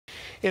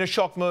In a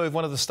shock move,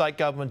 one of the state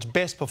government's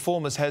best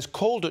performers has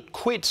called it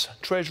quits.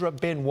 Treasurer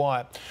Ben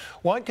Wyatt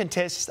won't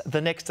contest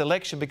the next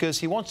election because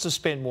he wants to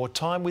spend more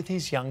time with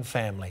his young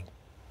family.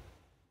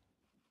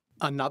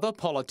 Another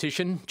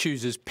politician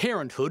chooses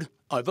parenthood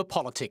over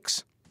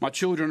politics. My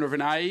children are of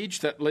an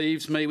age that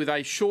leaves me with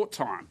a short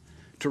time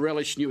to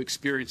relish new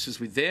experiences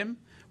with them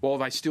while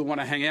they still want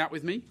to hang out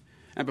with me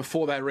and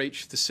before they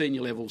reach the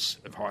senior levels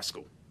of high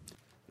school.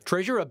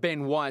 Treasurer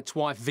Ben Wyatt's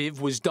wife Viv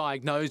was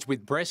diagnosed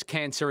with breast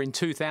cancer in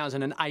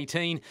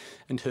 2018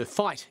 and her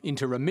fight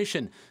into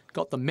remission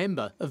got the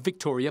member of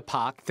Victoria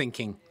Park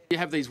thinking. You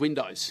have these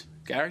windows,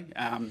 Gary,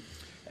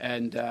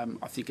 and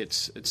I think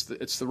it's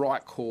the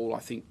right call, I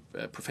think,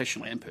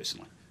 professionally and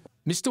personally.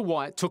 Mr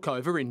Wyatt took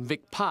over in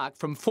Vic Park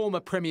from former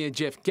Premier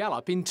Jeff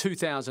Gallop in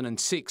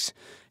 2006.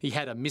 He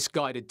had a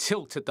misguided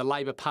tilt at the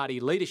Labor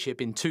Party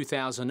leadership in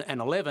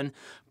 2011,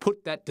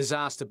 put that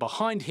disaster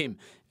behind him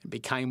and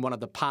became one of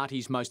the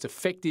party's most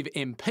effective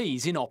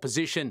MPs in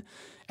opposition,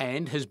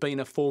 and has been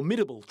a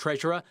formidable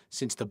treasurer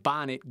since the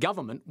Barnett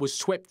government was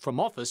swept from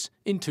office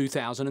in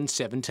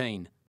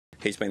 2017.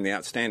 He's been the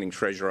outstanding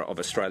treasurer of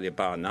Australia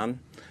bar none,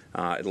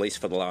 at least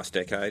for the last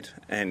decade,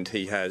 and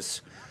he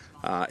has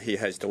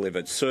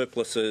delivered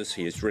surpluses,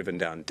 he has driven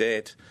down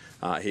debt,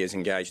 he has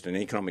engaged in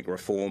economic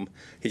reform.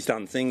 He's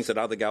done things that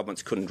other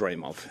governments couldn't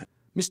dream of.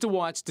 Mr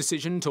Wyatt's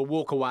decision to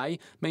walk away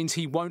means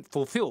he won't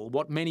fulfil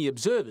what many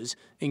observers,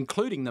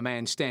 including the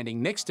man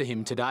standing next to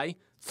him today,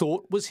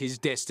 thought was his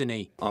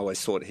destiny. I always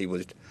thought he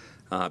would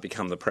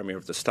become the Premier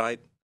of the state.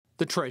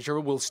 The Treasurer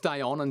will stay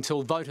on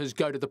until voters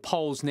go to the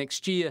polls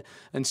next year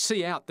and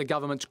see out the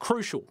government's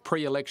crucial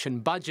pre-election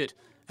budget.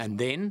 And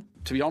then...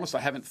 To be honest,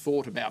 I haven't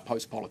thought about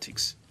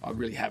post-politics. I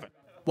really haven't.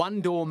 One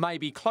door may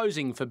be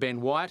closing for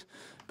Ben Wyatt,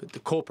 but the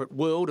corporate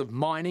world of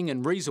mining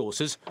and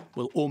resources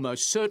will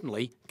almost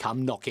certainly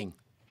come knocking.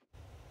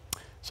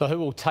 So who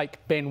will take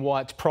Ben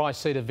Wyatt's prize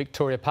seat of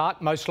Victoria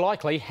Park? Most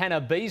likely Hannah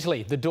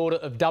Beazley, the daughter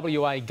of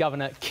WA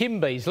Governor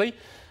Kim Beazley.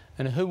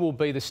 And who will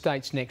be the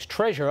state's next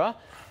Treasurer?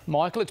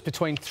 Michael, it's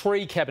between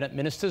three Cabinet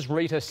Ministers,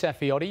 Rita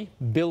Saffioti,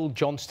 Bill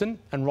Johnston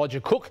and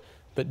Roger Cook.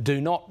 But do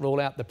not rule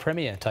out the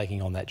Premier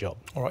taking on that job.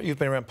 All right, you've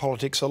been around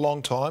politics a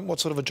long time. What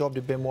sort of a job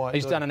did Ben Wyatt do?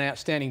 He's done an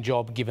outstanding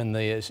job given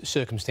the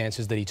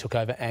circumstances that he took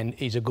over, and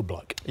he's a good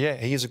bloke. Yeah,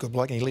 he is a good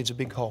bloke and he leads a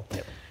big hole.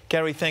 Yep.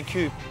 Gary, thank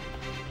you.